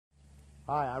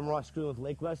Hi, I'm Ross Green with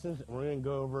Lake Lessons, and we're going to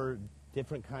go over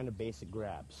different kind of basic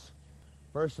grabs.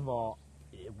 First of all,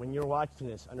 when you're watching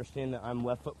this, understand that I'm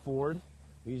left foot forward.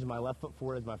 I'm using my left foot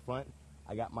forward as my front.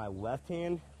 I got my left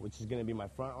hand, which is going to be my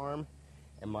front arm,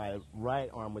 and my right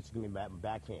arm, which is going to be my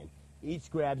back hand. Each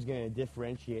grab is going to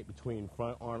differentiate between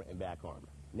front arm and back arm.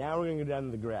 Now we're going to go down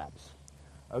to the grabs.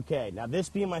 Okay, now this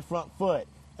being my front foot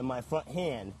and my front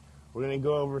hand, we're going to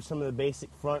go over some of the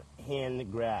basic front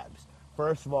hand grabs.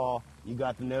 First of all, you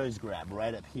got the nose grab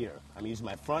right up here. I'm using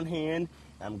my front hand,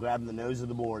 and I'm grabbing the nose of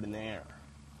the board in the air.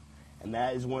 And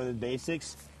that is one of the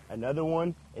basics. Another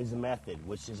one is the method,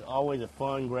 which is always a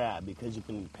fun grab because you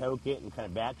can poke it and kind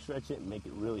of back stretch it and make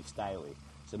it really stylish.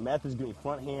 So method is going to be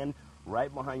front hand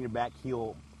right behind your back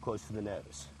heel close to the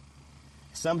nose.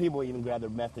 Some people even grab their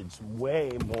methods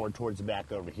way more towards the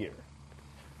back over here.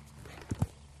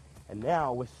 And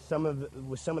now with some of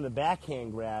the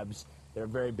backhand grabs that are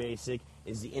very basic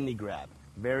is the indie grab.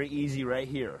 Very easy right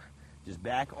here. Just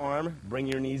back arm, bring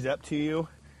your knees up to you,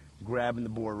 grabbing the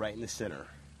board right in the center.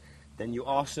 Then you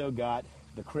also got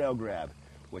the cradle grab,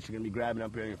 which you're going to be grabbing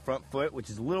up here on your front foot, which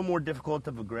is a little more difficult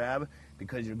of a grab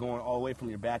because you're going all the way from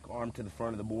your back arm to the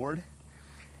front of the board.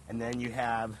 And then you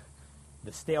have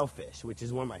the stalefish, which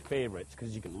is one of my favorites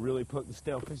because you can really poke the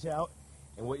stalefish out.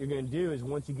 And what you're going to do is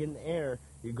once you get in the air,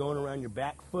 you're going around your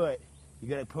back foot, you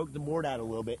got to poke the board out a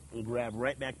little bit and grab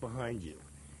right back behind you.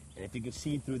 And if you can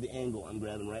see through the angle, I'm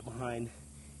grabbing right behind,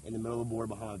 in the middle of the board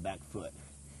behind my back foot.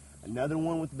 Another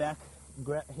one with the back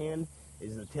hand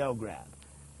is the tail grab.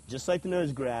 Just like the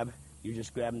nose grab, you're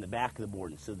just grabbing the back of the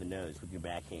board instead of the nose with your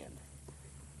back hand.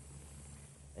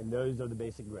 And those are the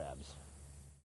basic grabs.